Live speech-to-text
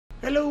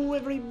Hello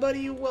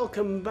everybody,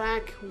 welcome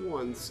back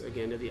once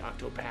again to the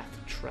Octopath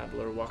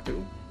Traveler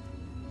walkthrough.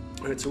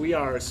 Alright, so we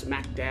are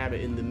smack dab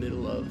in the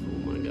middle of, oh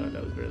my god,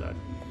 that was very loud,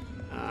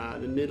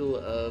 the middle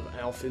of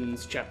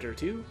Alfyn's Chapter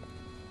 2.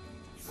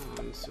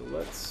 So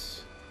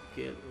let's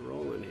get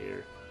rolling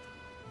here.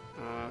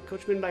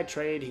 Coachman by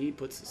trade, he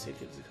puts the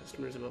safety of his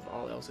customers above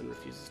all else and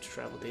refuses to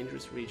travel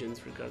dangerous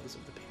regions regardless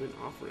of the payment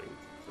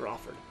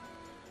offered.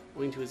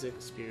 Owing to his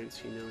experience,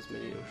 he knows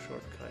many a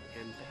shortcut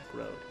and back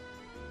road.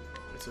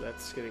 So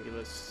that's going to give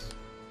us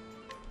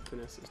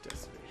Vanessa's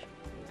destination.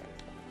 Okay.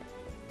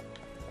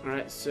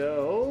 Alright,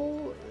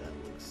 so that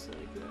looks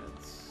like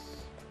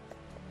that's...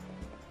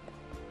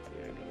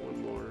 Yeah, I got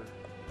one more,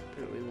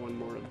 apparently one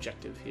more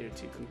objective here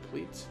to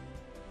complete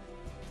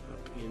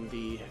up in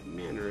the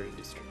Manor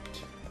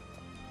District.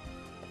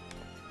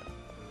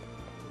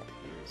 Up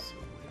here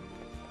somewhere.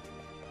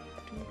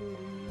 Doo-doo-doo.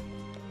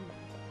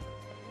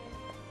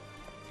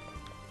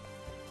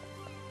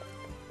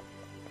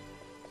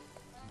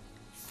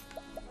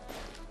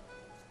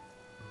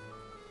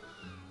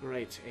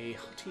 Alright, a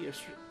haughty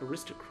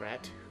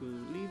aristocrat who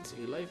leads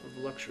a life of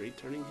luxury,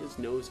 turning his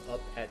nose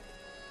up at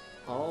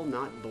all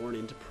not born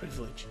into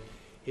privilege.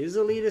 His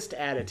elitist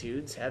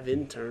attitudes have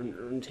in turn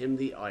earned him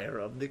the ire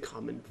of the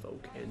common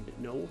folk and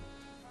no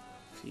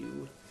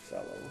few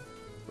fellow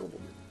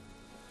noblemen.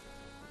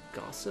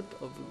 Gossip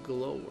of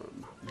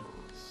Glowworm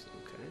Moss,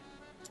 okay.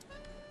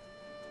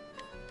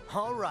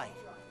 Alright.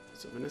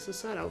 So Vanessa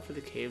set out for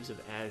the caves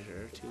of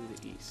Azure to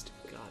the east.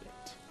 Got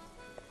it.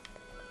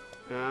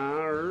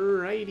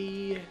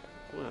 Alrighty.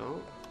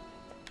 Well.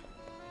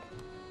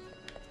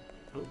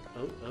 Oh,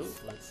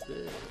 what's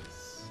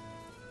this?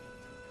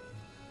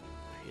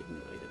 A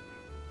hidden item.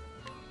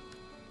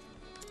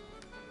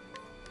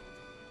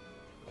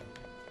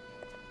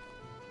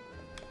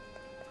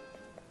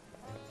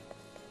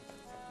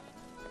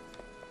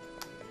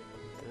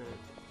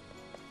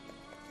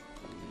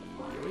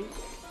 Yoink.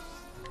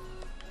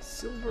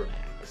 Silver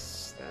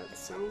axe. That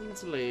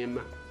sounds lame.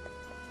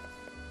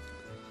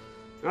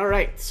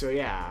 Alright, so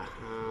yeah,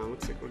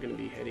 looks like we're going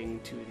to be heading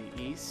to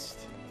the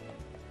east.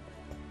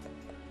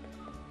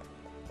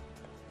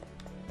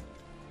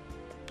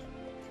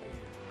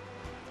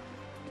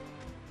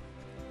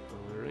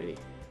 Alrighty,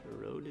 the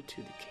road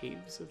to the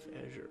caves of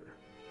Azure.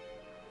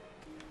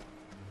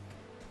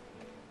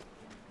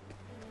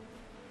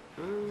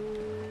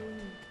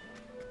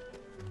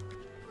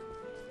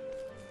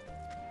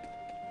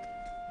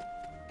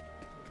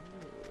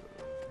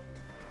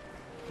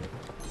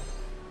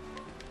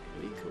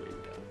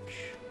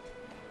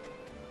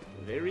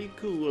 Very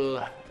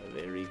cool.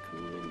 Very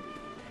cool indeed.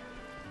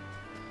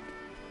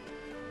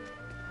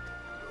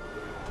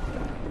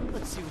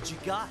 Let's see what you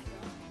got.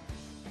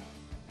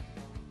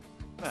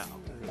 Now,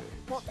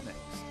 what next?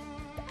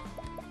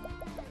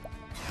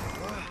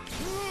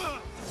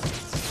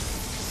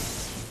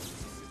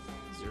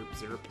 Zerp,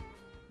 zerp.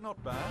 Not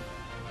bad.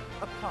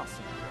 A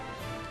passing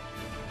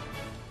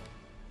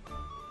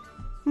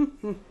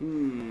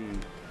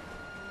grade.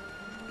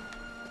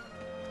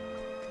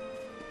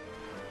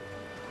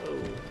 Oh.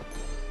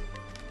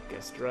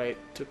 Guessed right.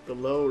 Took the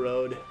low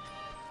road.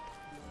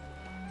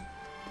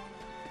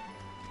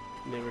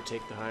 Never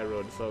take the high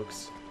road,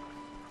 folks.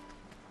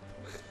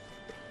 Alright.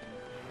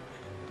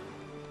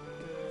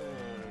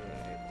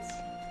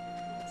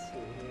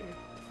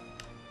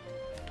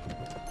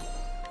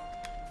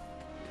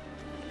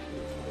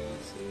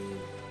 Let's see here.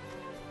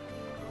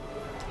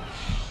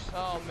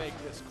 I'll make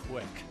this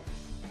quick.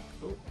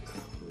 Oh,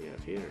 what do we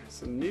have here?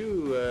 Some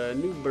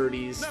new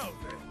birdies. No,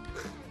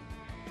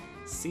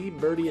 Sea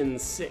Birdian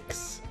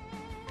 6.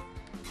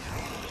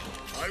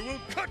 I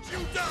will cut you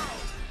down!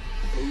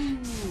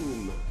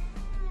 Boom!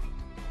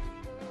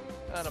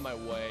 Out of my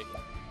way.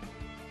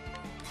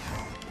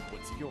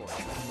 What's yours is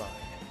mine.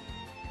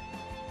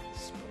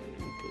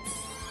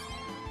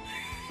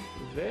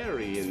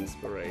 Very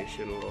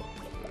inspirational.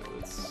 Right,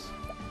 let's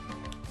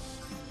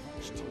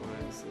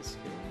analyze this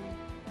guy.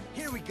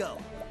 Here we go.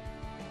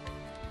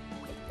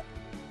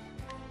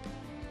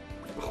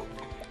 Oh,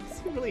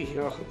 it's really,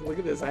 look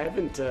at this. I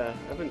haven't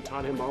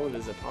taught him all of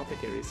his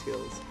apothecary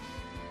skills.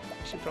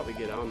 I should probably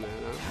get on that,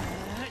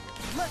 huh?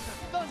 Let the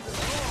thunder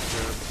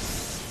roll!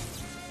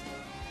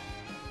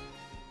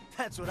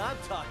 That's what I'm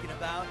talking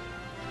about.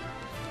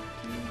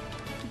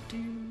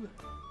 Now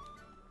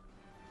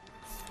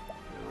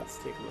let's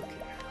take a look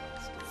here.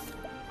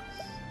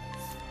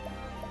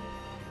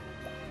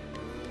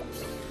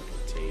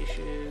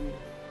 Reputation.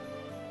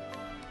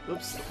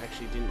 Oops, I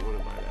actually didn't want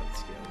to buy that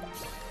skill.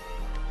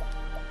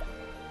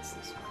 What's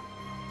this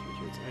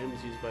one? 3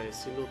 items used by a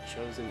single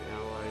chosen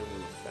ally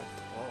will affect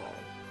all.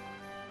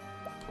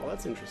 Well,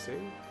 that's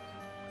interesting.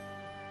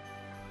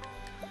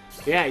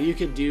 Yeah, you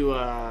could do,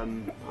 I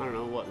don't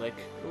know what, like,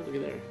 oh, look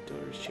at there,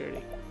 Donor's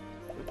Charity.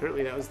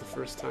 Apparently that was the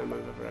first time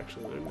I've ever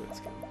actually learned that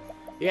skill.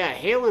 Yeah,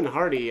 Hale and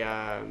Hardy,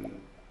 that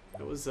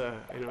was, I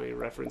know you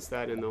referenced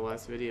that in the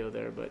last video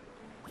there, but,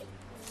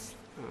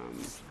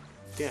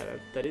 yeah,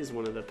 that is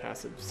one of the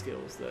passive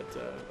skills that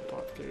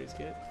apothecaries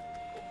get.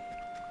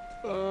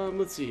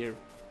 Let's see here.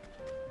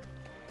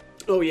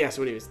 Oh yeah.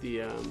 So anyways,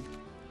 the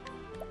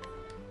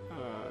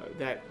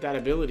that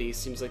ability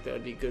seems like that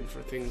would be good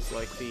for things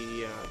like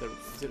the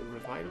is it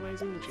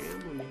revitalizing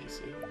jam? Let me just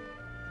see.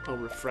 Oh,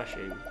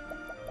 refreshing.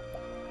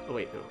 Oh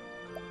wait, no.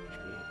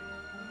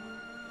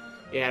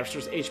 Yeah, it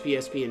restores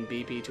HP, SP, and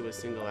BP to a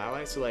single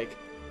ally. So like,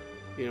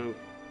 you know,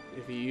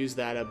 if you use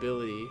that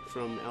ability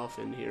from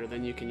Alfyn here,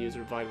 then you can use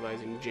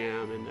revitalizing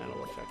jam, and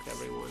that'll affect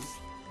everyone.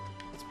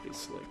 That's pretty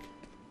slick.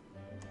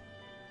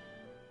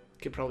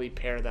 Could probably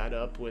pair that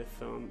up with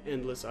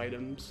endless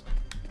items.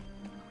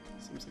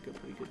 Seems like a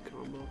pretty good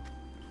combo.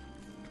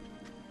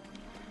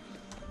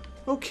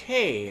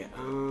 Okay,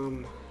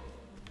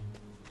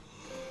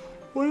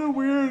 what a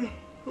weird,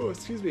 oh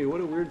excuse me,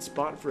 what a weird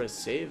spot for a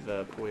save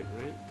point,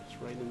 right?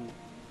 Just right inside.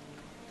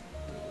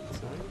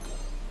 It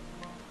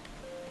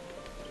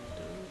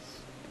does.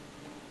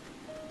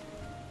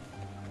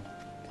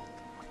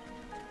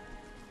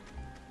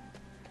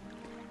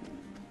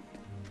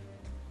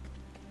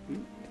 There we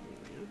go.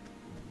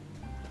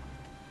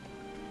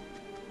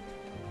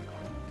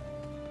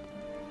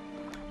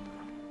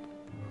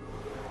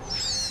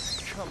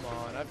 Come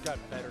on, I've got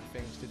better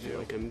things to I feel do.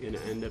 like I'm gonna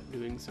end up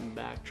doing some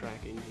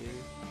backtracking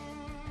here.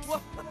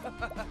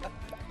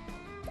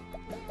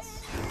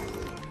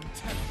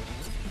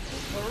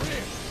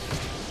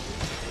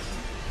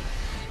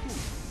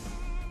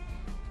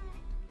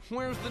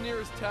 Where's the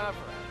nearest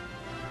tavern?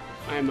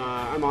 I'm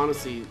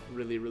honestly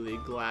really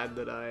glad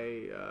that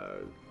I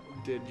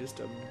did just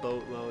a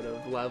boatload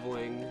of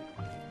leveling,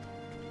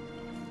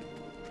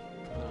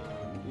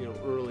 you know,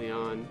 early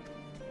on.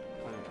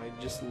 I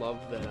just love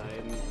that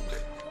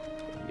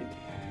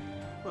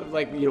I'm,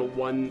 like, you know,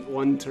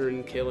 one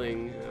turn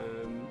killing,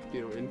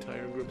 you know,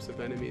 entire groups of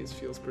enemies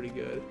feels pretty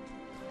good.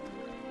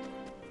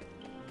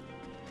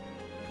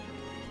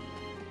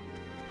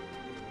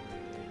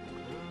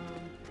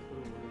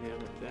 What do we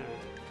have up there?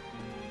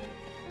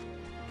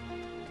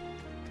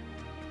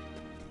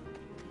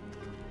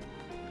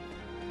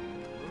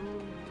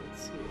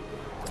 Let's see.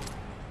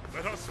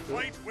 Let us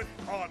fight with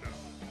honor.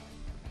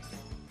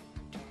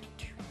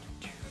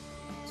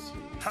 Let's see.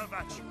 Have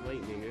at you.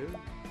 Lightning, eh?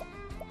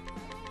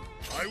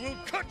 I will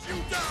cut you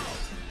down.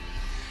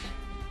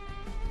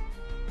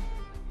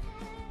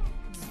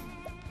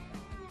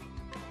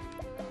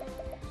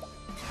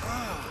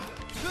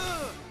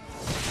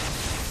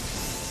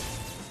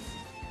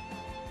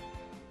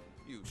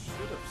 You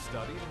should have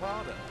studied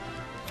harder.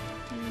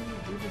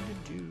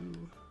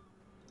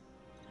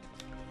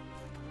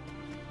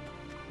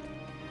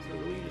 So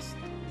really just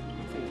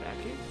nothing back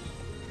here?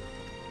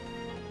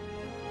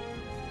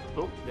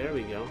 Oh, there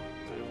we go.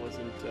 I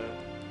wasn't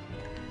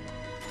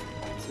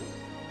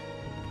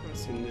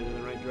pressing it in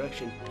the right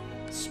direction.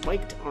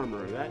 Spiked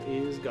armor, that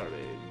is garbage.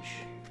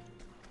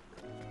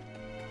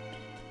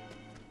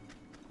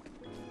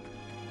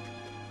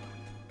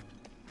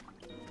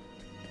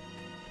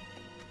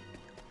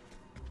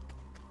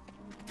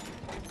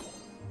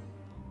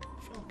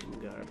 Falcon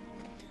garb.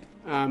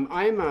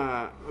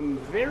 I'm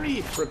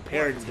very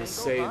prepared to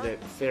say that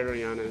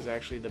Therion is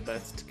actually the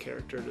best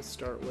character to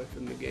start with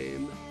in the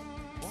game.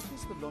 What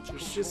is the logical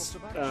There's just,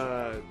 course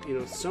of action? you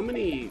know, so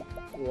many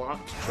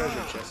locked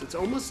treasure chests. It's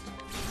almost,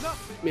 I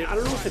mean, I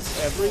don't know if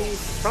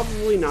it's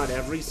probably not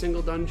every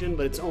single dungeon,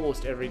 but it's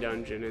almost every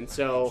dungeon. And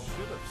so,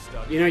 Should have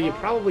studied you know, you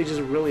harder. probably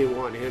just really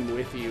want him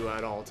with you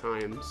at all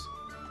times.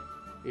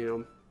 You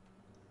know,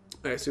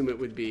 I assume it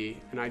would be,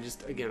 and I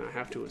just, again, I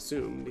have to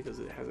assume because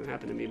it hasn't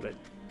happened to me, but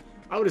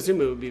I would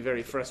assume it would be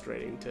very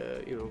frustrating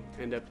to, you know,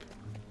 end up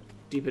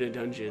deep in a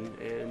dungeon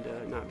and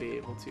not be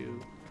able to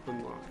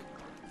unlock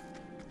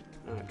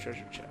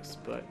treasure chests.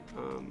 But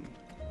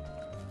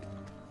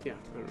yeah, I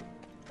don't know.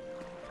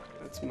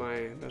 That's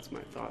my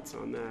thoughts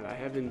on that. I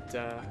haven't.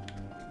 I'll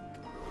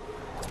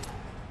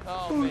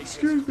Oh, make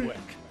excuse this me.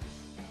 quick.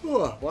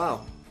 Oh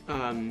wow.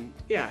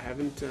 Yeah, I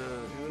haven't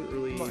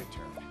really My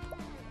turn.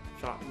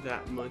 thought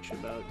that much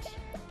about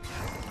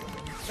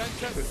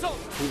Salt.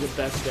 who the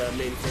best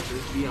main character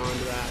is beyond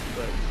that,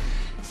 but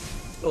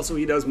also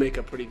he does make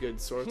a pretty good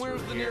sorcerer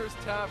Where's the here. nearest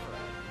tavern?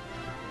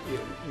 You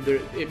know,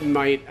 there, it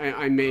might.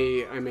 I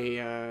may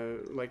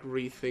like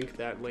rethink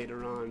that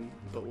later on,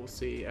 but we'll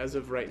see. As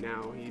of right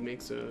now, he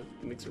makes a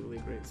really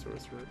great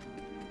sorcerer.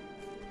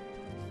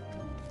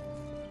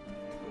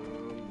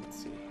 Let's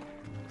see.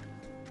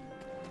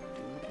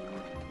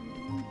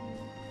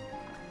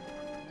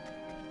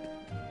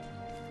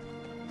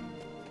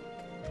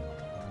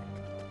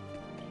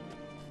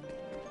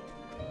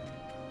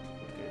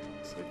 Okay,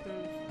 looks like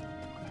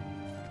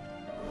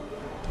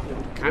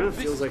it kind of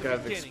feels like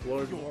I've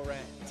explored Your end.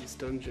 this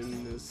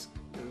dungeon as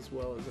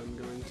well as I'm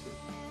going to.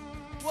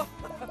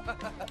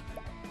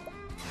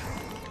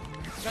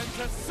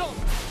 Salt.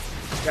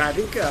 Yeah, I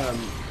think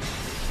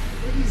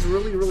he's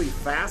really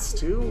fast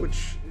too,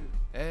 which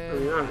I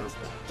mean, I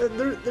don't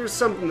know. There's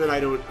something that I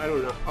don't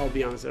know. I'll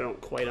be honest, I don't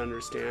quite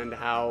understand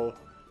how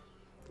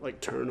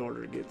like turn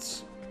order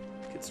gets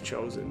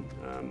chosen.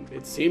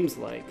 It seems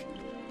like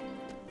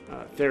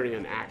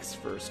Therion acts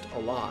first a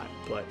lot,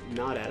 but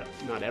not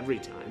every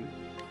time.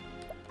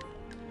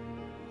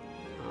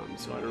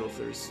 So I don't know if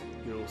there's,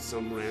 you know,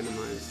 some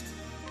randomized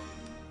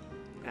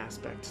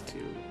aspect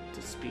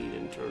to speed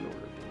and turn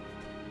order.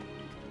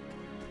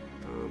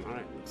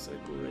 Alright, looks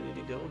like we're ready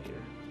to go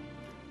here.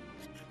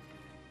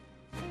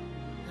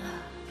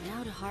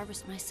 Now to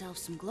harvest myself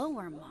some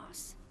glowworm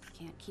moss.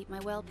 Can't keep my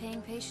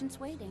well-paying patients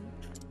waiting.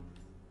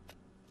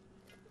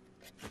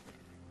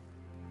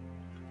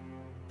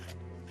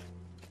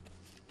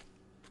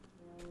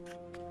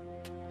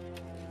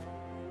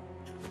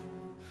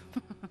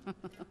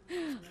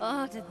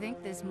 Oh, to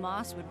think this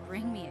moss would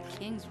bring me a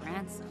king's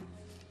ransom.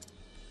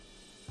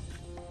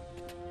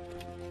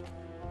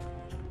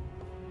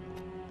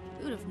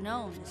 Who'd have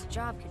known this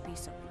job could be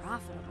so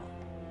profitable?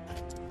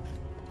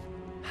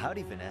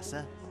 Howdy,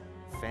 Vanessa.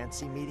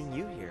 Fancy meeting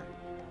you here.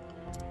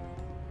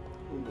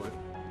 Oh boy.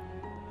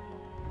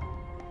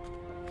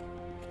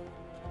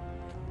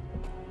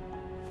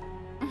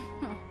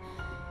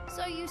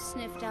 So you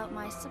sniffed out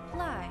my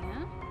supply,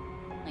 huh?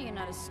 Well, you're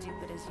not as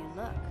stupid as you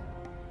look.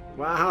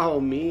 Wow,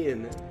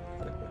 mean.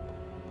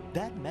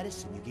 That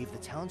medicine you gave the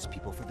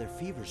townspeople for their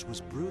fevers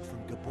was brewed from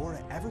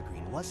Gabora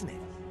Evergreen, wasn't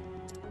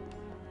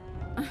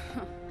it?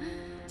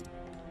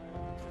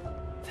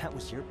 That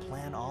was your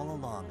plan all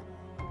along,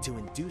 to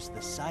induce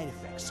the side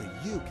effects so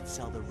you could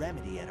sell the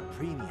remedy at a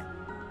premium.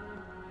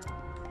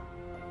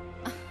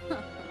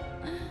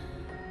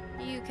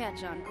 You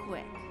catch on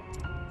quick.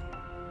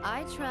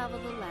 I travel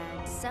the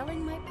land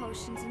selling my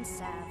potions and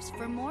salves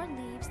for more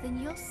leaves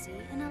than you'll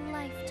see in a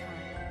lifetime.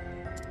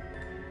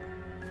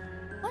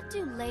 What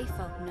do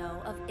layfolk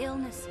know of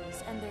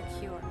illnesses and their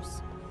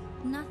cures?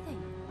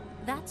 Nothing.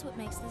 That's what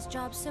makes this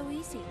job so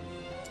easy.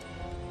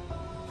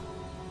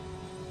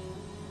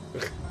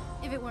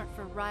 If it weren't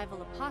for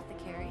rival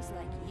apothecaries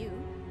like you.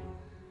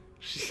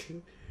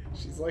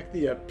 She's like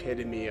the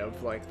epitome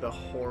of like the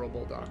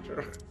horrible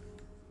doctor.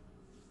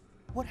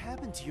 What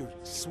happened to your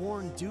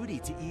sworn duty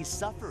to ease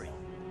suffering?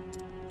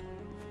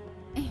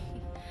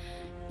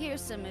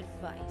 Here's some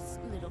advice,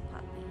 little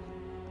puppy.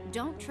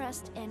 Don't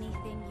trust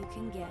anything you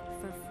can get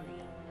for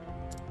free.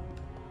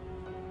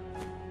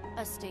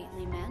 A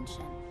stately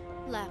mansion,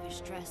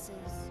 lavish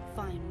dresses,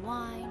 fine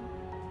wine.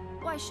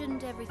 Why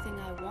shouldn't everything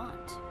I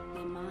want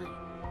be mine?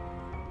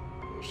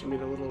 Well, she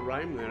made a little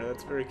rhyme there.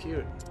 That's very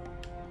cute.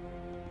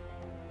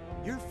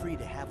 You're free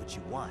to have what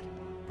you want,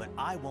 but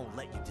I won't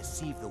let you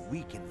deceive the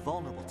weak and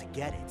vulnerable to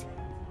get it.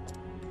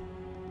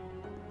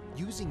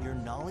 Using your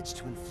knowledge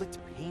to inflict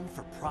pain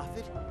for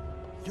profit?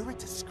 You're a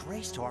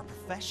disgrace to our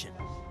profession.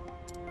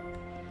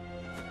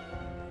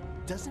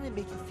 Doesn't it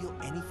make you feel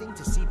anything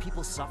to see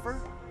people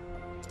suffer?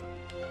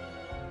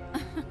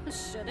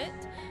 Should it?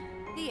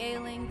 The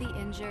ailing, the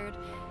injured,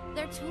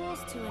 they're tools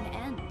to an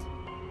end.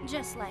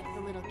 Just like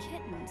the little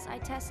kittens I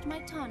test my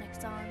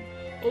tonics on.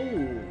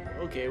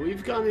 Oh, okay,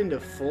 we've gone into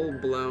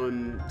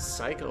full-blown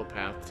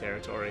psychopath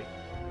territory.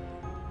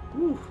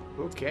 Whew,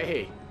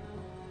 okay.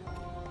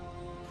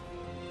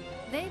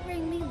 They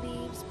bring me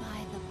leaves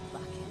by the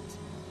bucket.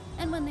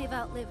 And when they've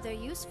outlived their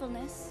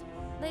usefulness,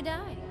 they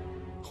die.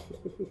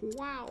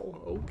 Wow,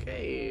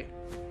 okay.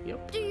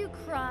 Yep. Do you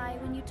cry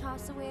when you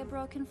toss away a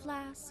broken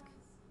flask?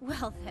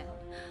 Well then,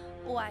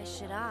 why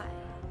should I?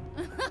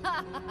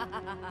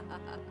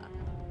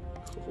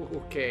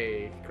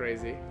 Okay,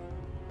 crazy.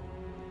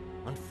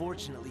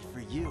 Unfortunately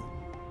for you,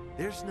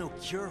 there's no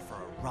cure for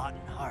a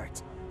rotten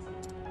heart.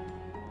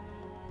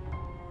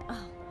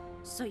 Oh,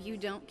 so you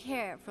don't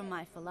care for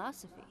my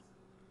philosophy?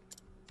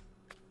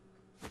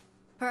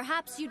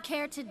 Perhaps you'd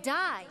care to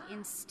die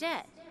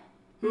instead.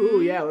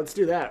 Ooh, yeah, let's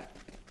do that.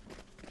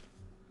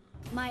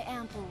 My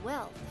ample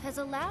wealth has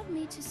allowed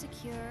me to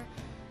secure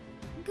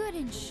good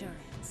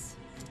insurance.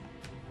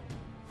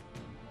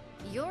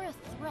 You're a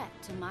threat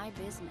to my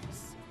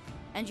business,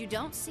 and you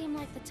don't seem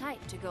like the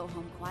type to go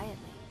home quietly.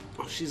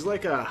 Oh, she's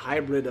like a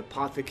hybrid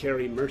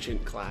apothecary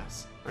merchant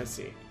class. I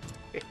see.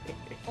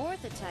 Or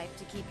the type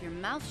to keep your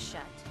mouth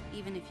shut,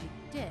 even if you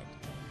did.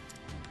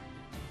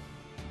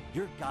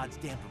 You're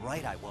goddamn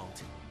right I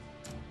won't.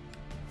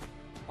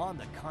 On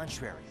the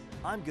contrary,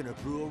 I'm gonna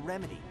brew a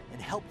remedy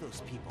and help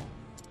those people.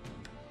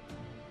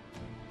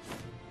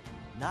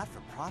 Not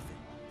for profit,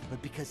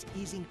 but because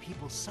easing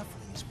people's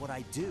suffering is what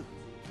I do.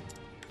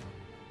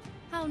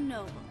 How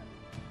noble.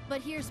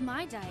 But here's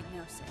my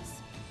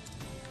diagnosis.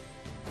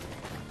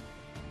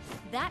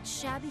 That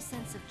shabby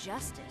sense of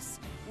justice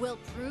will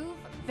prove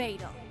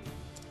fatal.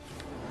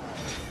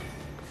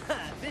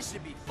 This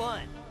should be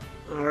fun.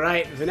 All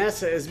right,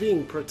 Vanessa is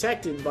being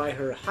protected by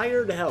her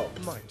hired help.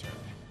 My turn.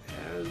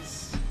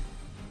 As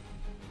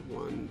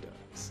one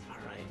does. All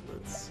right,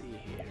 let's see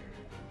here.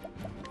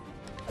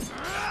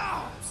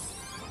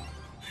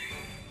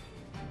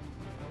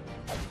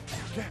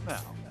 Get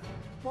out.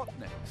 What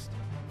next?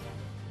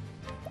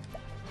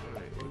 All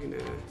right, we're gonna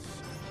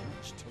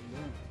Much to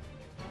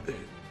learn.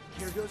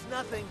 Here goes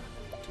nothing.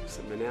 do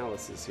some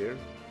analysis here.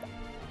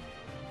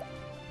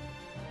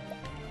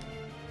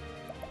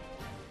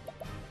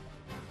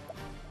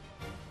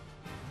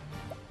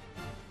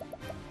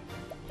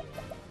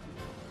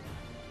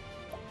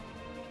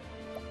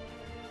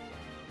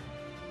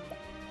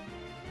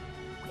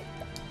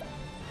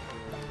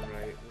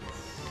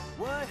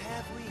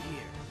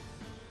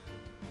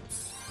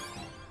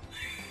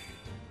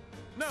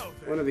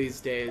 One of these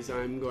days,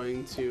 I'm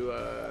going to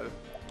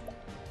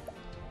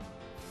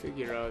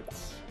figure out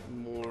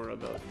more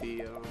about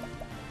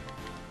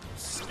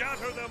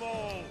Scatter them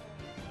all.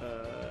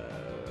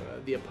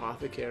 the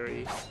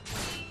apothecary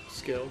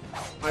skill.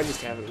 I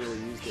just haven't really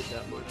used it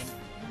that much.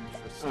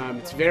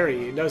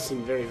 It does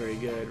seem very, very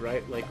good,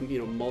 right? Like, you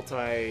know,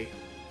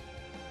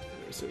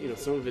 so, you know,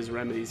 some of his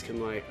remedies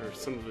can or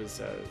some of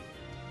his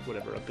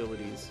whatever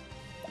abilities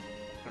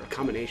or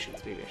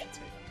combinations, maybe I should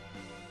say.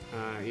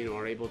 You know,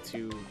 are able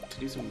to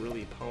do some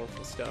really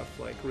powerful stuff,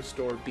 like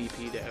restore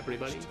BP to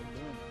everybody, which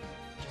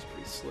is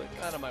pretty slick.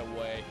 Out of my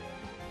way.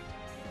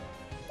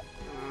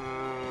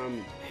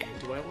 Man,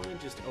 do I want to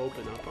just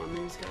open up on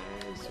these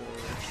guys, or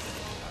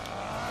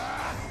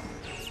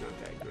it's not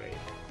that great?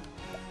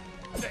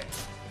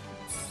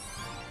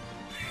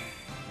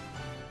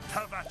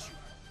 Have at you.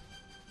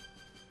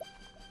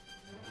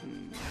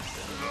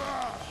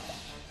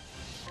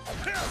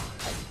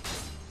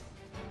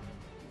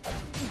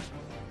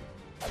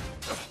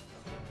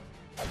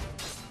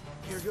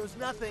 Here goes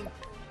nothing.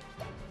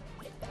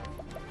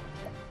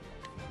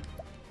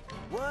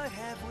 What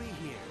have we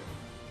here?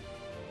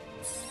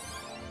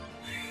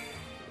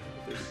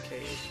 30k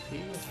HP.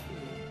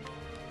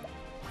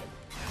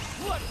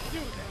 Let's do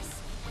this.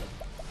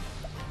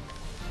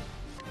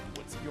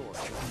 What's yours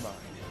is mine.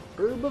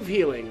 Herb of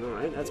healing. All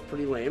right, that's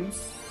pretty lame.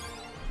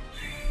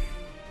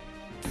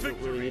 Don't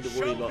really need to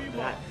worry about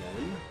that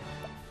then.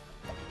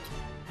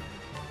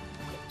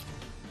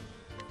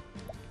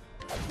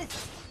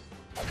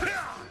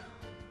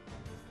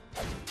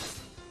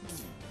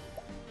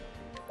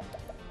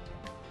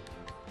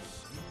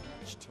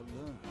 To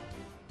learn.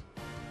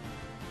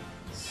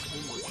 So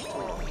much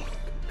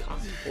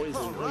cotton poison,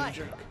 All right.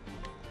 jerk.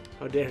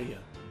 How dare you?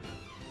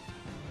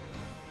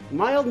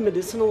 Mild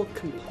medicinal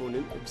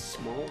component of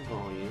small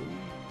volume.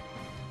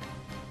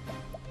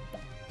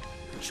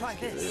 Try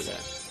Get rid of this.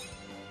 that.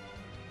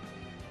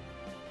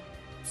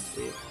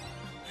 Sweet.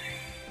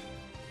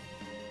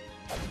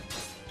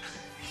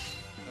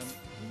 An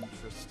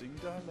interesting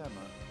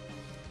dilemma.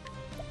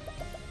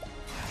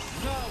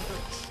 Now the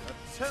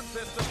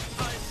tempest of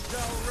time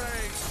shall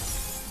reign.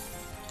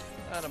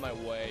 Out of my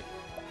way.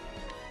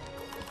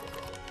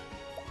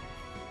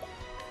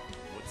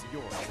 What's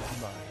yours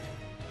is mine.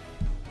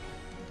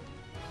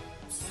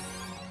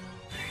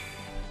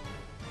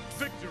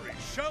 Victory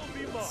shall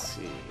be Let's mine.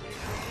 see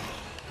here.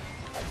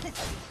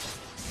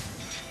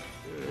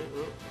 Alright,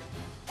 well,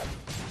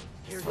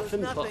 Here puff goes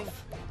and nothing. puff.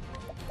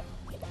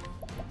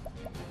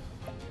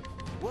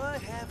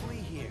 What have we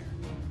here?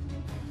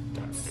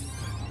 Dark.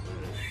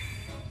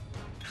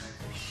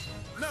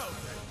 Now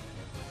then.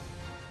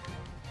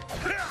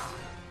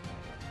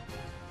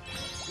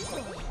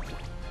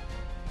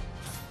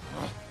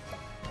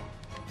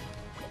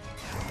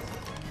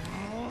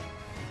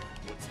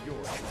 What's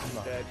yours is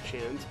mine. Bad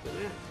chance, but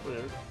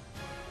whatever.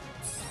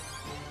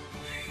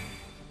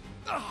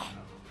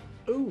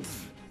 Oof!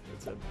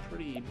 That's a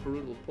pretty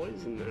brutal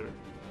poison there.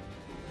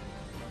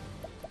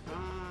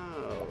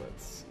 Oh,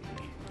 let's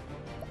see.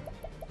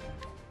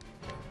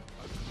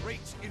 A great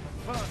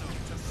inferno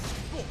to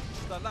scorch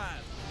the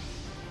land.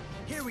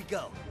 Here we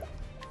go.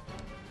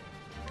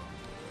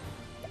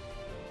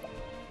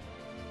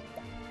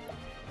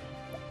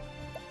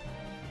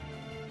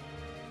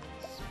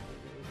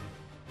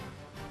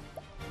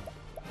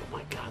 Oh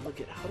my god, look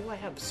at how do I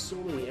have so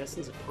many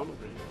essence of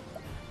pomegranate?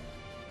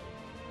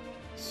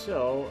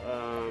 So,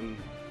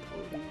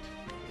 potent.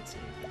 Let's see.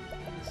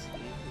 Let's see.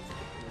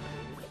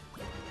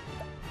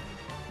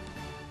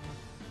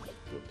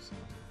 Oops.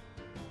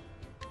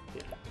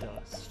 Yeah,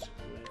 dust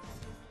with.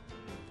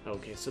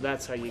 Okay, so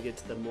that's how you get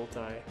to the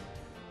multi-target.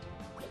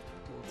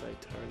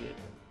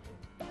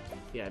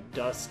 Yeah,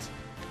 dust.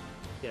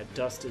 Yeah,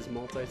 dust is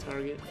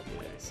multi-target.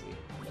 Yeah, I see.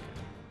 Okay.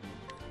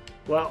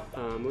 Well,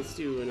 let's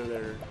do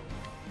another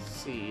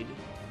seed.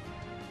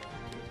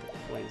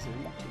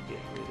 Poison to get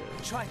rid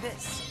of. Try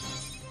this.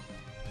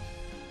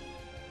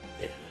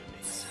 Yeah, that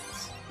makes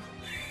sense.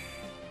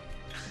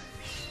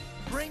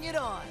 Bring it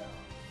on.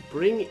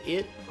 Bring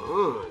it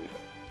on.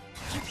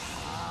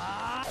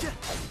 There's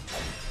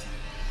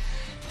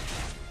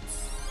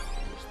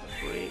the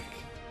break.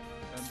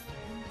 An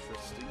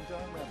interesting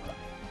dilemma.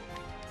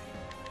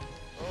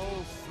 Oh, I don't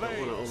want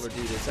flames. to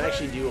overdo this. I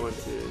actually do want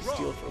to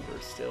steal from her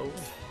still.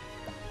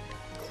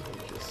 So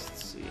just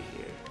see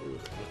here. Ooh,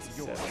 what's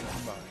Yours seven?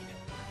 is mine.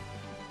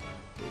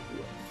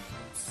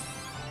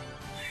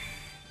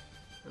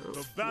 Oh,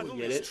 The battle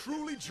we'll get is it.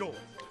 truly joined.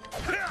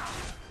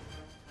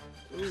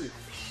 Ooh.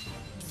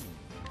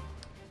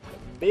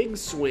 Big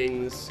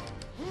swings.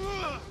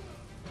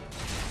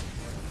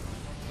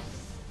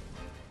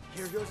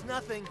 Here goes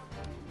nothing.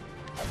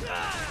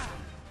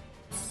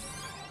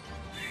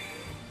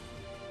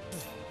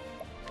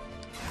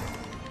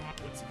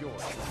 What's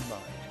yours is mine.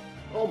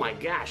 Oh my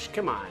gosh,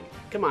 come on.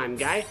 Come on,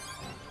 guy.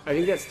 I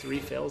think that's 3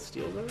 failed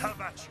steals already.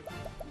 Have at you.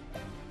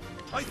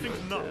 I think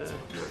Not not.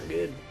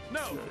 good. No.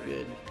 Not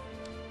good.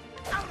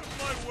 Out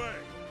of my way.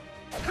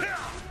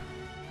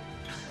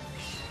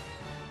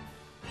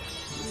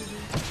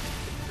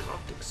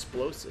 Cocked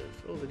explosive.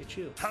 Oh, look at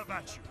you. How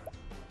about you?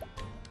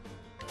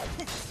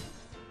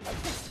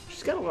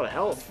 She's got a lot of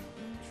health.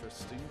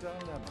 Interesting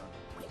dilemma.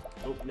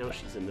 Oh, now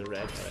she's in the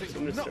red. So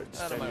I'm gonna start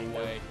Out of my defending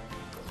way.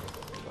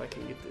 if I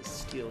can get this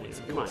steal here.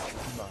 Come on.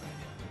 Mine.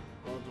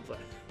 Olive of Life.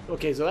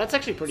 Okay, so that's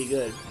actually pretty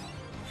good.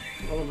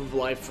 Olive of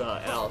Life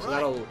L. So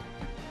that'll,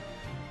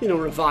 you know,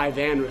 revive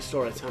and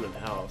restore a ton of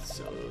health.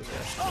 So those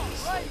are actually pretty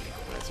sick.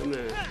 Alright, so I'm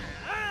gonna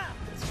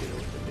let's get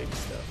with the big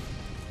stuff.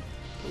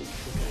 Oh,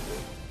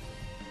 okay.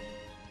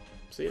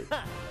 See ya.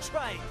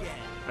 Try again.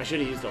 I should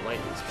have used a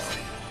lightning spell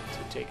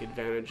to take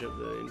advantage of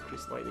the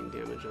increased lightning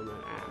damage on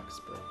that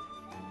axe, but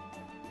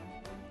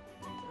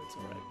that's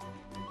alright.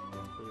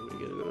 We're gonna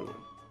get another one.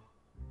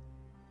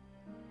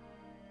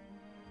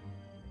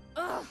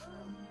 Ugh.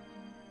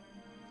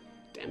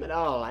 Damn it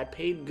all, I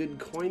paid good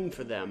coin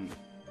for them.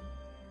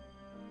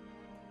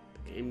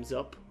 The game's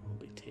up. I'll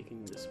be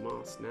taking this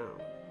moss now.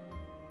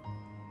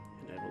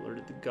 And I've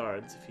alerted the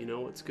guards. If you know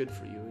what's good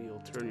for you,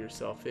 you'll turn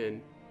yourself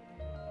in.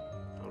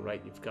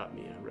 Alright, you've got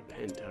me. I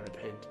repent, I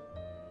repent.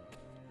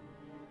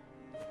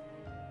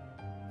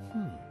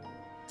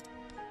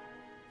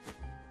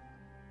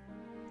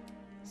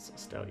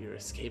 Sussed out your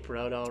escape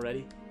route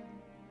already?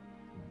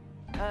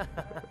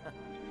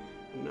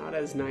 Not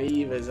as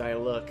naive as I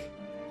look.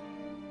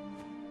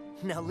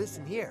 Now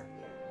listen here.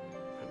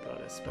 I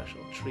brought a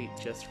special treat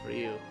just for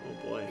you.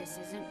 Oh boy. This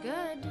isn't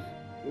good.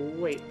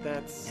 Wait,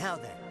 that's... Now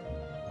then.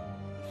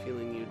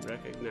 Feeling you'd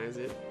recognize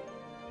it.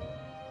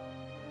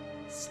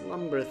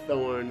 Slumber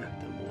Thorn,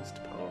 the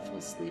most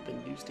powerful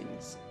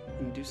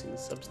sleep-inducing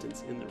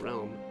substance in the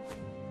realm.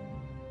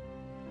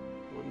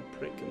 One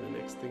prick and the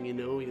next thing you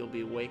know, you'll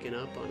be waking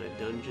up on a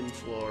dungeon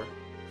floor.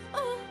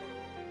 Oh,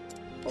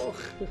 Oh,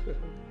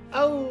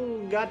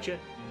 oh, gotcha.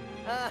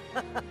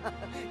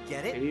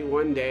 Get it? Maybe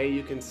one day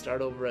you can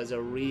start over as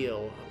a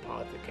real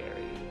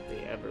apothecary if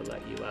they ever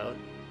let you out.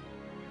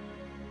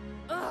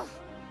 ugh.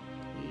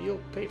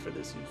 You'll pay for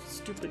this, you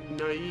stupid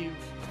naive.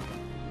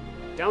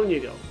 Down you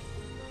go.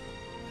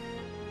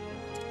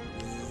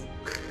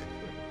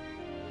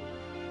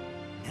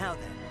 Now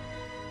then.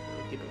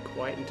 I'll keep it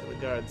quiet until the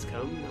guards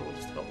come. Now I'll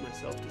just help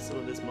myself to some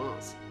of this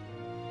moss.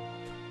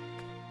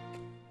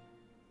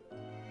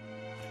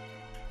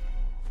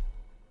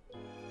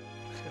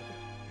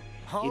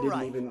 All He didn't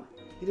right. even...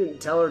 He didn't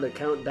tell her to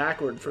count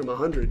backward from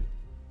 100.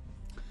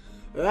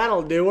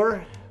 That'll do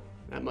her.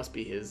 That must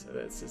be his.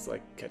 That's his,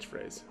 like,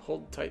 catchphrase.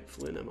 Hold tight,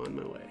 Flynn. I'm on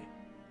my way.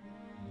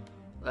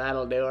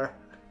 That'll do her.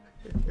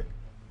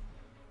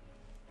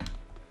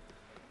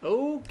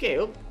 Okay.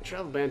 Oh,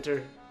 travel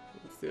banter.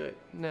 Let's do it.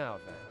 Now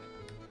then.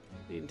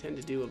 What do you intend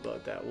to do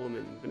about that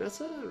woman?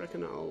 Vanessa? I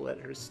reckon I'll let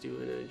her stew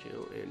in a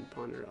jail and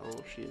ponder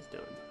all she has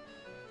done.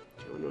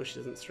 I don't know, she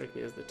doesn't strike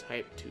me as the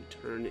type to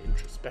turn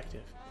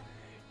introspective.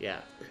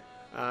 Yeah.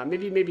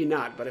 Maybe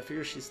not, but I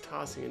figure she's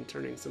tossing and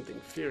turning something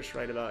fierce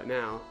right about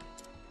now.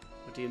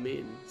 What do you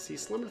mean? See,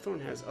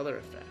 Slumberthorn has other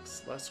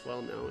effects, less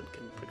well known,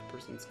 can prick a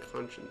person's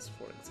conscience,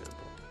 for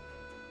example.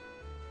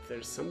 If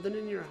there's something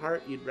in your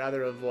heart you'd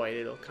rather avoid,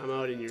 it'll come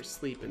out in your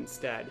sleep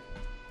instead.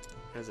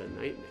 As a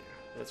nightmare.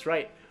 That's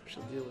right.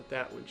 She'll deal with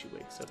that when she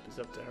wakes up, is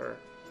up to her.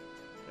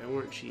 If I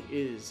weren't, she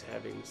is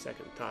having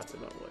second thoughts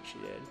about what she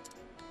did.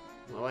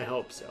 Well, I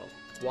hope so.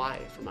 Why?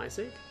 For my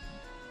sake?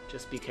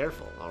 Just be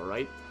careful,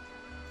 alright?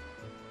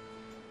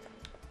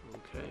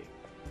 Okay.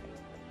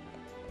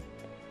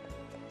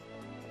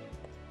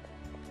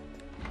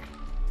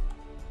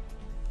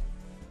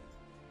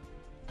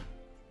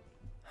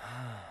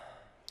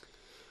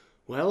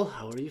 Well,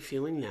 how are you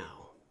feeling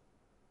now?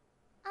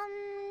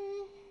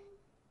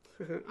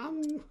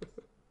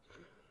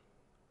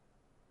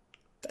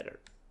 Better.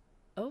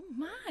 Oh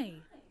my.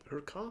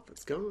 Her cough,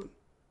 it's gone.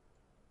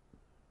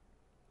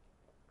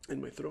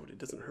 And my throat, it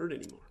doesn't hurt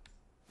anymore.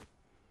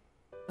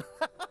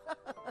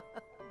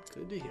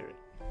 Good to hear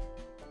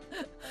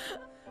it.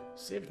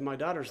 Saved my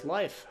daughter's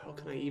life. How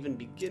can I even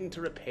begin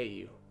to repay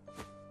you?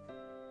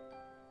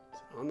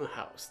 So on the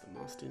house. The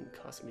moss didn't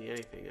cost me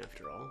anything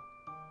after all.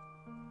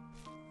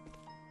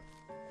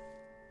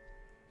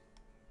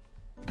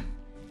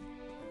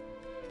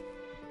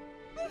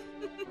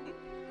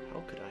 How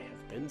could I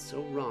have been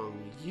so wrong?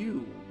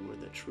 You were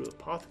the true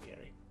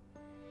apothecary.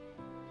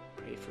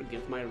 Pray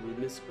forgive my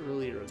rudeness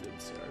earlier,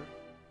 good sir.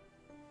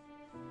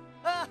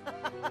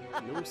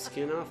 No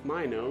skin off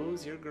my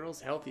nose. Your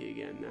girl's healthy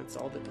again. That's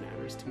all that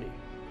matters to me.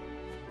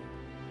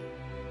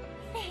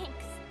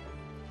 Thanks.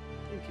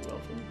 Thank you,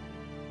 Alfyn.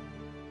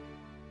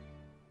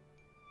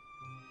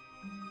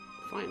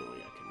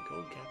 Finally, I can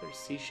go gather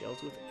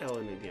seashells with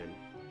Ellen again.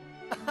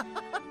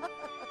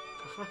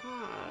 Ha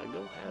ha!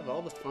 Go have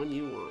all the fun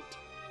you want.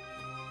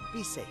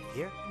 Be safe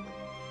here.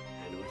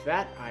 And with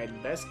that,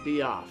 I'd best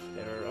be off.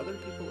 There are other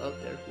people out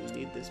there who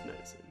need this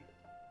medicine.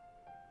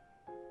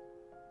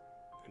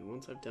 And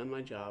once I've done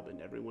my job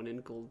and everyone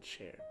in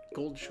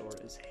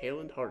Goldshore is hale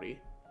and hearty,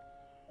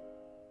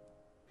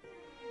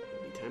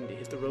 it'll be time to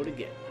hit the road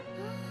again.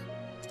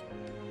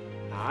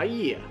 Ah,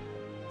 yeah.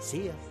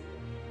 See ya.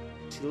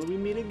 Till we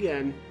meet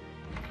again.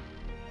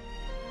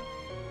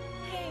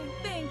 Hey,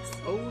 thanks. Thanks.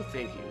 Oh,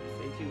 thank you.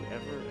 Thank you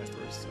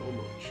ever so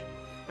much.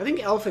 I think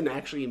Alfyn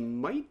actually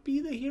might be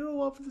the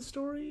hero of the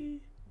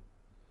story.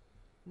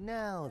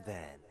 Now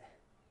then.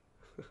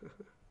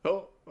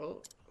 Oh.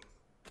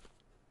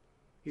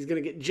 He's gonna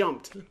get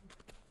jumped.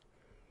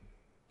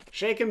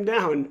 Shake him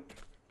down.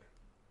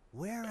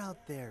 Where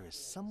out there is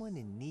someone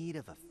in need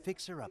of a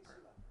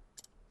fixer-upper?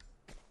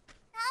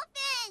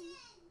 Alfyn!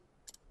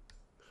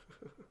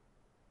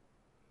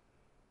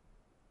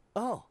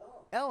 Oh,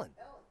 Ellen.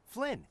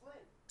 Flynn.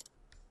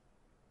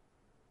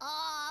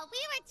 Aw, we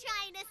were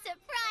trying to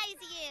surprise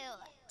you!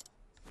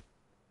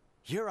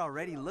 You're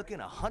already looking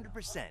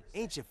 100%,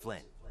 ain't you,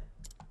 Flynn?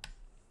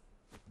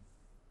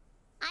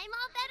 I'm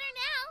all better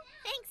now,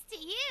 thanks to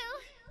you.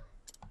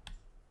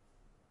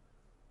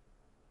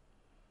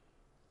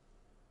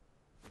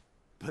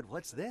 But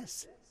what's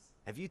this?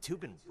 Have you two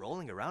been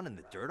rolling around in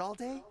the dirt all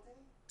day?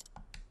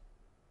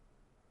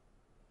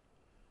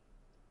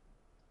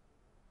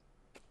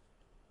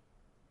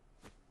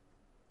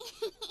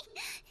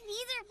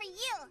 These are for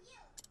you.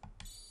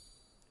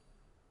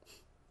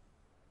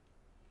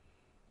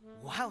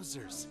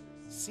 Wowzers!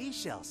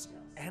 Seashells,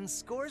 and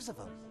scores of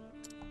them.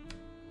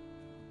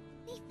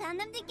 We found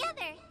them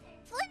together,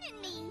 Flynn and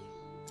me.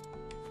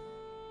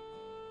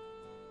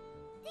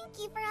 Thank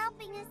you for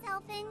helping us,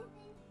 Alfyn.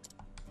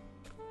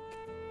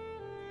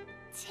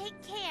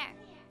 Take care,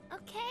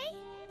 okay?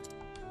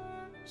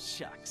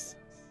 Shucks.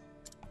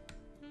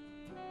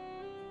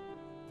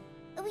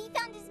 We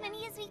found as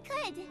many as we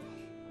could.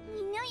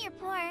 We know you're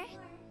poor.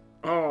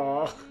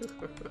 Oh.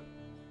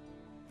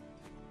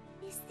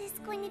 Is this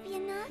going to be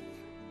enough?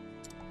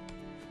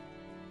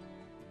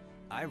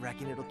 I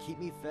reckon it'll keep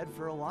me fed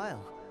for a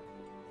while.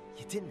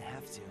 You didn't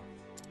have to.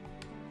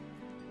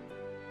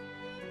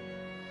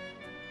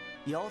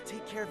 Y'all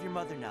take care of your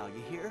mother now,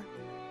 you hear?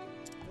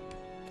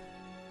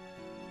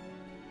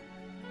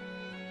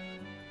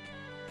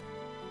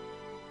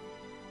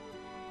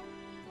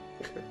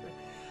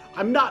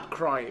 I'm not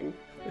crying.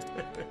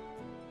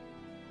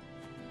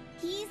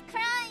 He's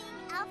crying.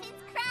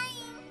 Alfyn's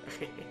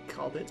crying.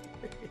 Called it.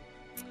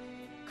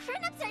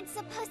 Grown-ups aren't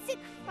supposed to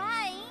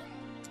cry.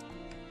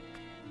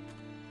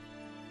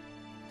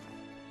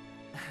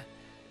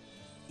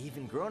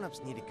 Even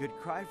grown-ups need a good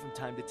cry from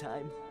time to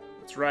time.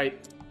 That's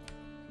right.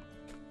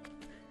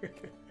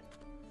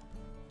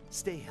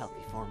 Stay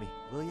healthy for me,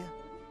 will ya?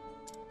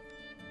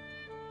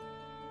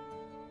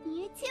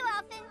 You too,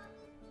 Alfyn.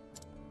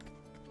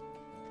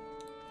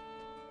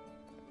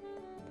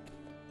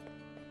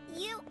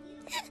 You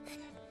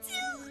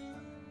too.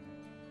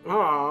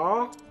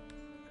 Aww.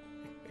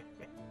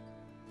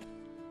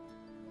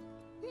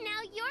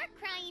 Now you're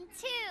crying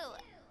too.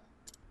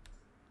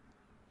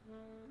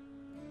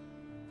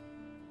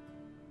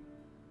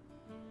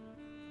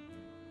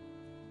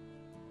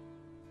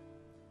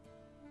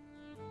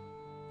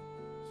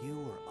 You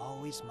were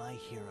always my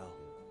hero,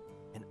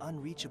 an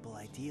unreachable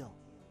ideal.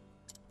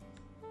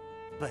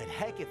 But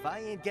heck if I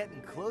ain't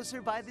getting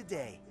closer by the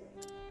day.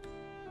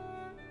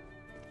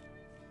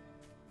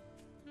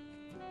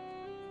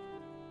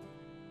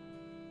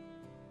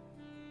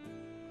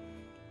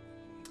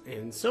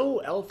 And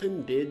so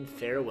Alfyn bid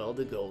farewell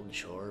to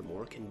Goldshore,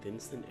 more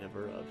convinced than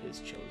ever of his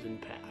chosen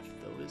path.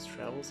 Though his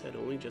travels had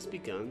only just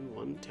begun,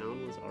 one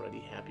town was already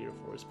happier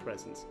for his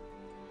presence.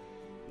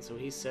 And so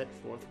he set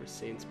forth for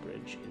Saint's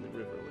Bridge in the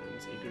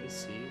Riverlands, eager to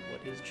see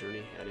what his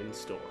journey had in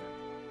store.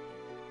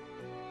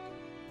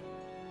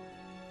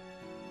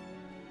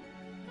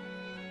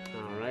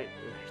 Alright,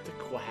 there's the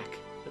quack.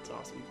 That's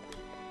awesome.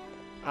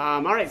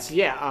 Alright, so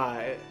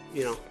yeah,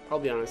 you know, I'll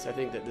be honest, I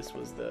think that this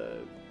was,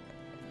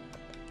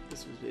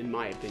 in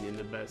my opinion,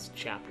 the best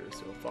chapter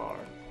so far,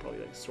 probably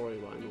like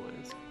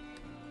storyline-wise.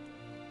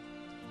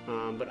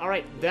 But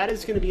alright, that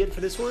is going to be it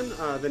for this one.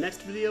 The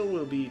next video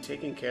will be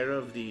taking care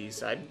of the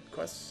side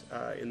quests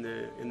in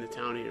the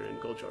town here in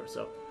Goldshore.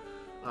 So,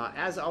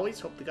 as always,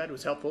 hope the guide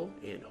was helpful,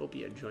 and hope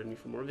you join me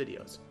for more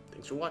videos.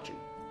 Thanks for watching.